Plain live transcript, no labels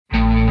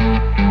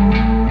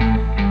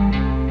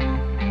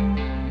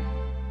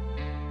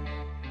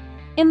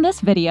In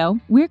this video,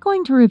 we're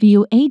going to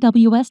review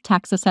AWS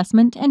Tax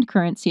Assessment and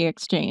Currency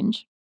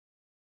Exchange.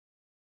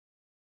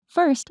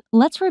 First,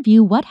 let's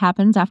review what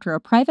happens after a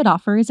private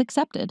offer is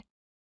accepted.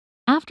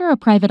 After a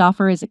private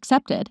offer is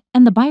accepted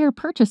and the buyer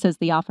purchases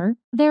the offer,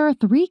 there are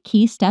 3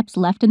 key steps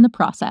left in the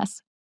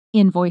process: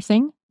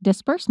 invoicing,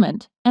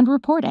 disbursement, and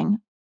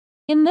reporting.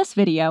 In this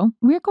video,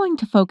 we're going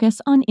to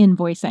focus on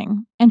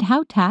invoicing and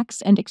how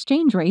tax and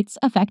exchange rates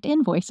affect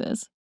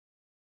invoices.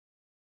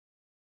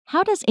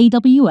 How does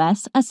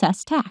AWS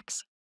assess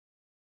tax?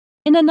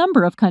 In a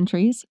number of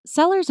countries,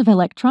 sellers of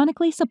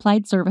electronically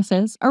supplied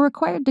services are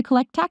required to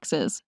collect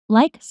taxes,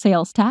 like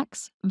sales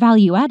tax,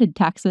 value-added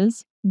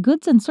taxes,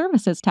 goods and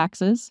services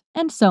taxes,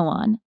 and so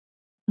on.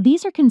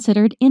 These are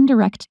considered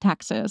indirect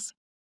taxes.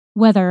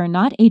 Whether or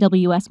not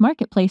AWS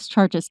Marketplace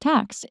charges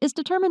tax is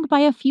determined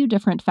by a few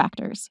different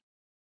factors.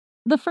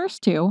 The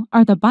first 2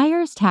 are the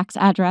buyer's tax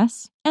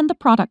address and the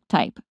product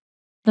type.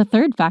 The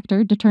third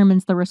factor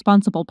determines the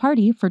responsible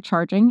party for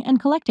charging and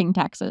collecting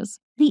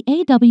taxes: the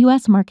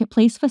AWS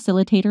Marketplace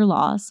Facilitator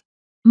laws.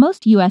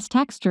 Most U.S.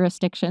 tax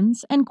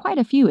jurisdictions, and quite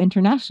a few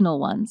international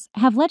ones,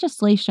 have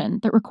legislation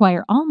that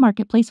require all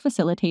marketplace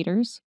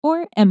facilitators,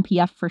 or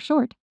MPF for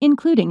short,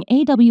 including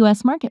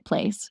AWS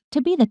Marketplace,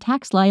 to be the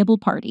tax-liable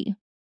party.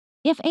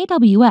 If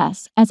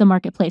AWS, as a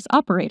marketplace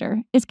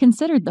operator, is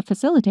considered the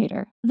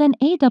facilitator, then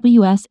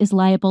AWS is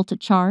liable to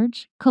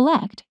charge,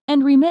 collect,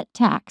 and remit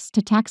tax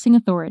to taxing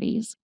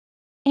authorities.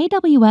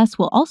 AWS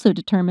will also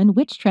determine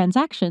which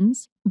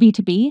transactions,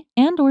 B2B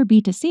and/or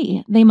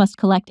B2C, they must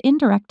collect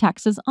indirect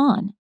taxes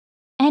on.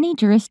 Any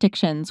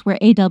jurisdictions where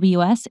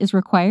AWS is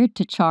required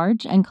to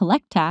charge and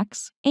collect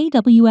tax,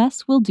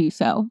 AWS will do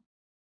so.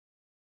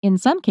 In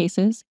some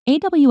cases,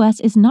 AWS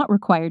is not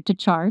required to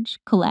charge,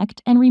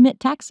 collect, and remit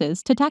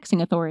taxes to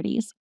taxing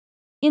authorities.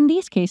 In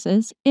these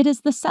cases, it is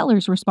the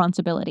seller's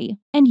responsibility,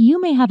 and you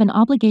may have an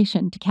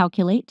obligation to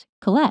calculate,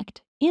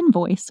 collect,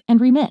 invoice,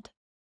 and remit.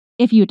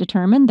 If you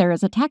determine there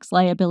is a tax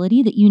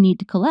liability that you need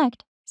to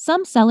collect,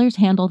 some sellers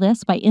handle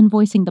this by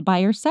invoicing the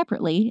buyer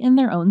separately in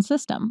their own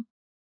system.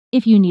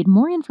 If you need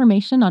more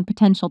information on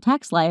potential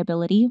tax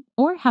liability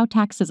or how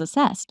tax is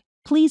assessed,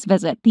 please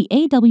visit the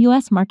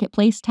AWS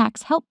Marketplace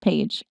Tax Help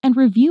page and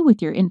review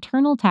with your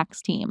internal tax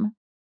team.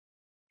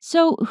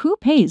 So, who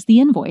pays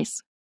the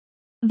invoice?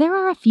 There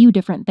are a few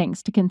different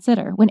things to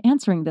consider when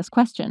answering this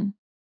question.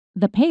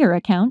 The payer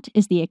account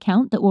is the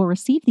account that will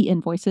receive the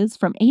invoices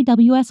from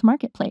AWS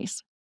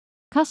Marketplace.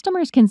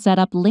 Customers can set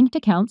up linked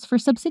accounts for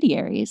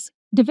subsidiaries,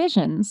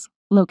 divisions,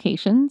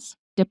 locations,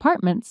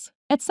 departments,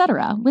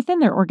 etc. within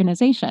their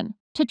organization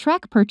to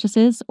track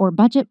purchases or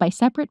budget by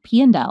separate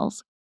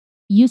P&Ls.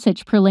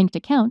 Usage per linked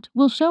account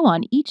will show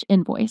on each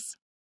invoice.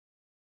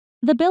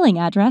 The billing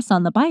address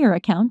on the buyer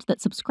account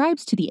that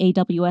subscribes to the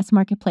AWS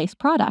Marketplace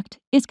product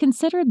is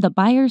considered the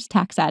buyer's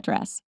tax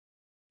address.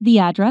 The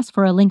address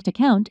for a linked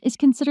account is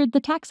considered the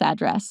tax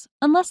address,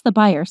 unless the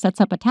buyer sets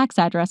up a tax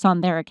address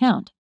on their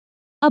account.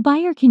 A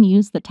buyer can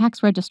use the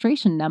tax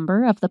registration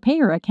number of the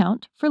payer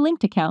account for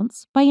linked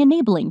accounts by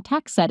enabling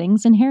tax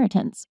settings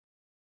inheritance.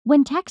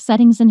 When tax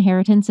settings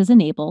inheritance is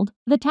enabled,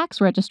 the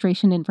tax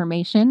registration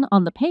information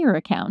on the payer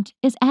account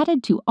is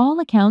added to all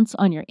accounts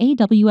on your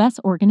AWS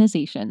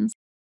organizations.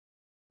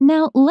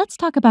 Now, let's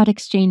talk about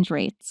exchange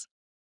rates.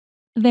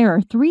 There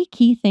are 3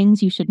 key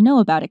things you should know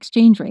about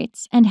exchange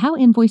rates and how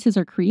invoices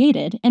are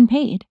created and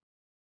paid.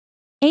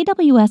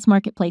 AWS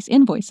Marketplace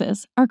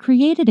invoices are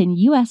created in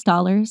US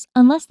dollars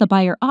unless the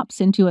buyer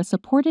opts into a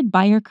supported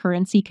buyer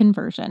currency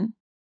conversion.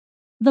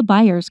 The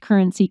buyer's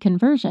currency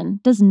conversion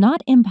does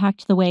not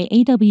impact the way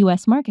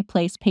AWS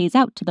Marketplace pays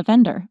out to the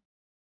vendor.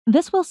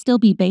 This will still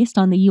be based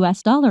on the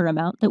US dollar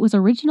amount that was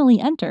originally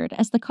entered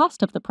as the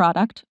cost of the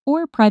product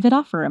or private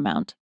offer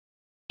amount.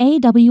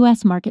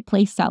 AWS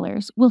Marketplace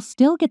sellers will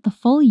still get the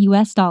full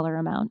US dollar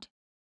amount.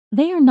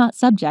 They are not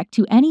subject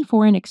to any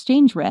foreign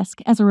exchange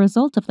risk as a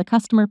result of the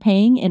customer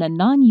paying in a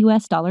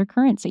non-US dollar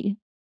currency.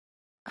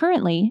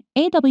 Currently,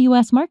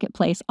 AWS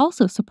Marketplace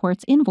also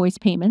supports invoice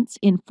payments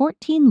in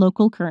 14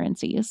 local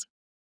currencies.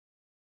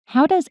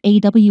 How does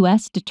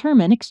AWS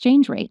determine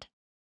exchange rate?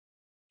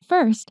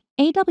 First,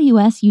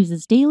 AWS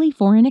uses daily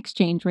foreign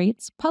exchange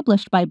rates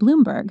published by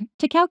Bloomberg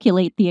to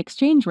calculate the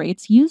exchange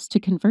rates used to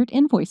convert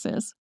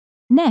invoices.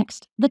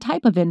 Next, the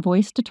type of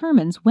invoice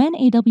determines when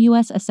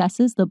AWS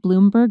assesses the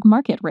Bloomberg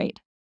market rate.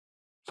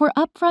 For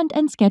upfront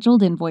and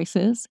scheduled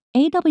invoices,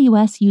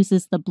 AWS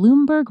uses the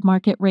Bloomberg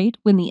market rate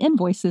when the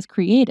invoice is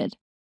created.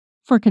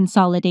 For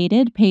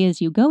consolidated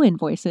pay-as-you-go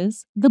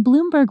invoices, the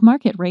Bloomberg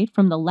market rate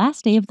from the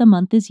last day of the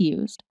month is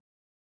used.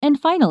 And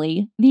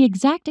finally, the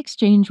exact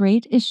exchange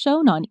rate is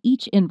shown on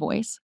each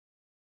invoice.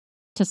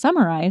 To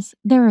summarize,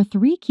 there are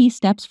 3 key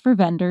steps for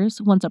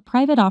vendors once a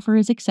private offer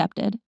is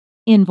accepted: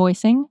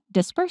 invoicing,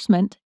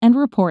 disbursement, and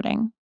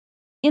reporting.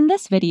 In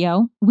this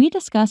video, we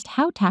discussed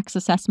how tax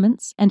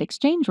assessments and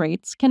exchange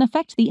rates can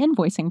affect the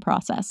invoicing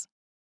process.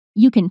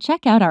 You can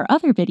check out our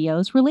other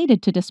videos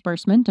related to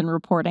disbursement and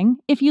reporting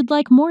if you'd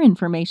like more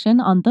information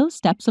on those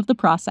steps of the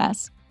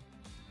process.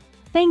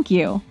 Thank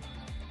you!